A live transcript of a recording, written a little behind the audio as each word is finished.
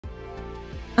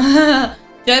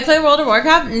Do I play World of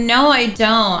Warcraft? No, I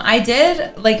don't. I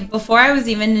did, like, before I was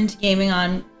even into gaming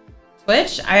on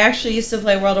Twitch, I actually used to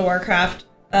play World of Warcraft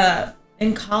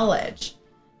in college.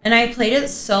 And I played it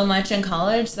so much in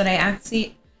college that I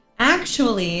actually,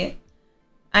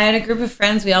 I had a group of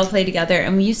friends, we all played together,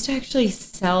 and we used to actually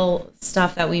sell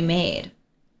stuff that we made.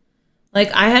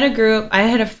 Like, I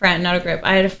had a friend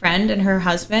and her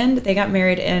husband, they got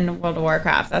married in World of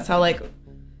Warcraft.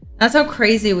 That's how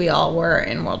crazy we all were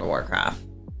in World of Warcraft.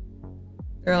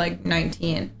 They're like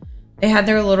 19. They had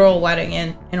their literal wedding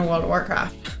in World of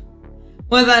Warcraft.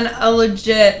 With a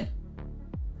legit...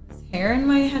 Is hair in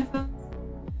my headphones?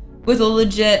 With a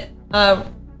legit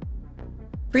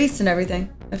priest and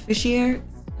everything. Officiary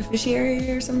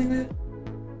or something like that.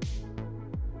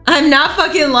 I'm not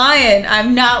fucking lying.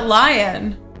 I'm not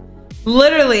lying.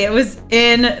 Literally, it was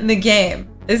in the game.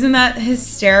 Isn't that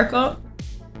hysterical?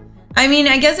 I mean,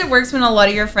 I guess it works when a lot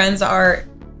of your friends are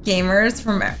gamers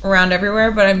from around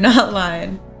everywhere, but I'm not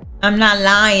lying. I'm not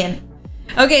lying.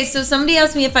 Okay, so somebody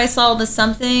asked me if I saw the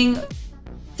something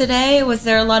today. Was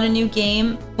there a lot of new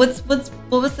game? What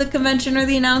was the convention or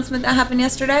the announcement that happened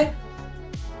yesterday?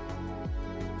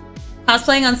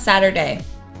 Cosplaying on Saturday.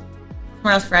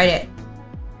 Tomorrow's Friday.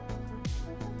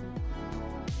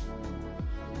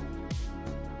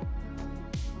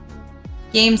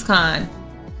 Gamescom.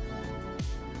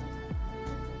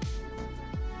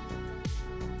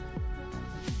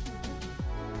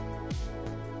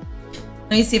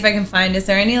 Let me see if I can find, is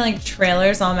there any like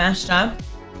trailers all mashed up?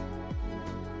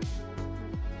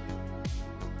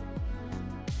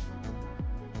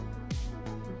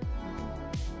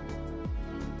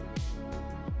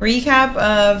 Recap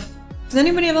of, does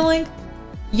anybody have a link?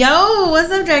 Yo,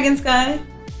 what's up, Dragon Sky?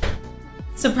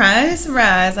 Surprise,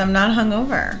 surprise, I'm not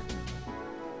hungover.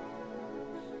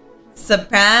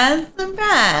 Surprise,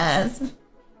 surprise.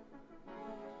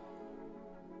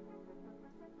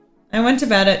 I went to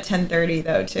bed at 10:30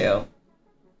 though too.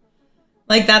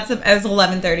 Like it was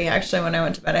 11:30 actually when I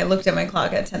went to bed. I looked at my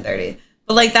clock at 10:30.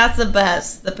 But like that's the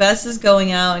best. The best is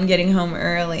going out and getting home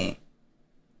early.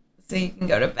 So you can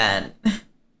go to bed.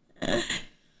 So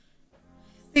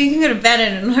you can go to bed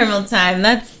at a normal time.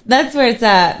 That's where it's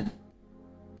at. That's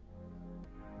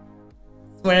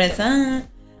where it's at.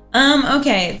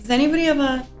 Okay. Does anybody have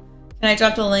can I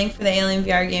drop the link for the Alien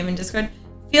VR game in Discord?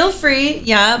 Feel free,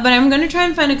 yeah, but I'm gonna try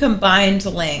and find a combined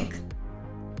link.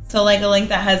 So like a link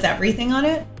that has everything on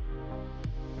it.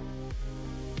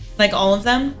 Like all of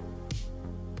them.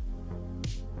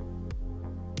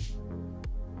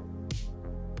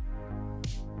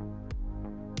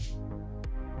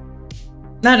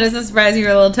 That is a surprise you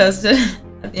were a little toasted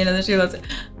at the end of the show.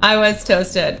 I was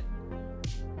toasted.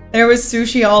 There was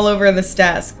sushi all over this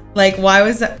desk. Like why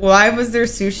was there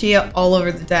sushi all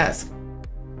over the desk?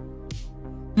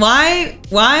 Why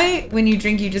when you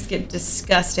drink you just get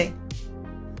disgusting?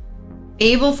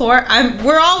 Fable 4?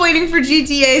 We're all waiting for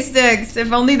GTA 6.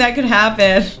 If only that could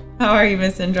happen. How are you,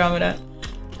 Miss Andromeda?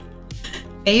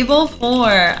 Fable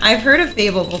 4. I've heard of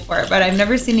Fable before, but I've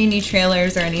never seen any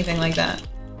trailers or anything like that.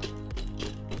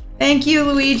 Thank you,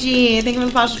 Luigi. Thank you for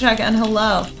the posture check and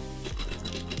hello.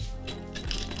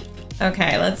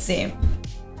 Okay, let's see.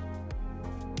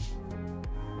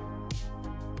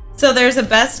 So there's a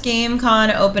Best Game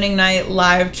Con opening night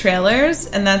live trailers,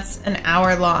 and that's an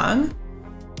hour long.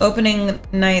 Opening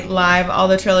night live, all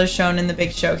the trailers shown in the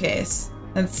big showcase.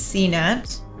 That's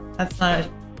CNET. That's not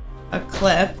a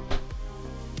clip.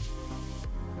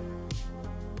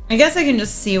 I guess I can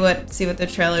just see what the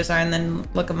trailers are and then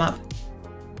look them up.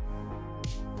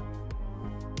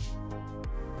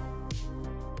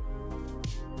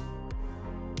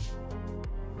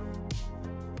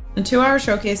 A 2-hour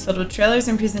showcase filled with trailers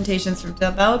and presentations from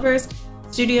developers,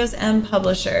 studios, and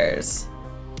publishers.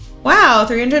 Wow,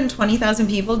 320,000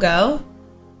 people go?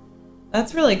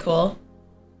 That's really cool.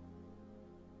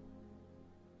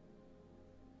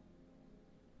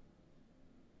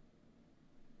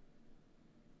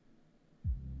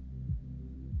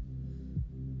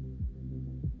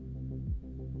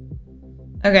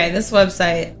 Okay, this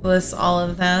website lists all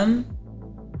of them.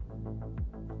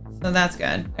 So that's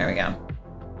good. There we go.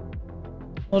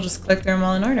 We'll just click through them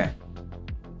all in order.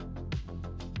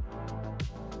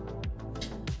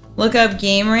 Look up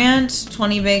Game Rant,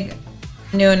 20 big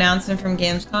new announcement from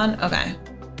Gamescom. Okay.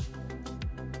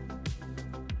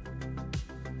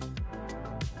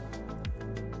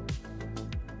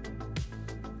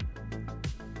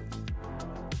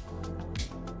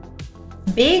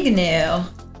 Big new.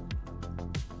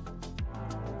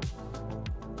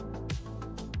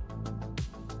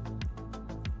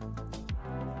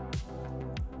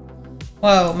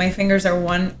 Whoa, my fingers are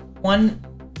one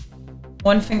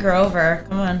one finger over.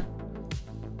 Come on.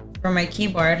 For my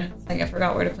keyboard. It's like I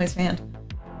forgot where to place my hand.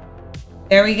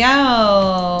 There we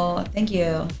go. Thank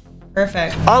you.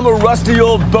 Perfect. I'm a rusty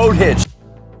old boat hitch.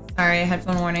 Sorry,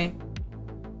 headphone warning.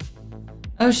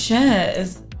 Oh shit.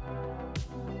 Is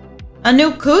a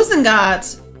new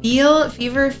Kuzengat.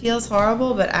 Fever feels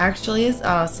horrible, but actually is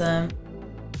awesome.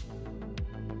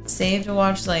 Save to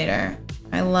watch later.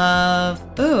 I love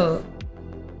Kuzengat.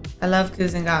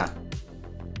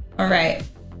 All right.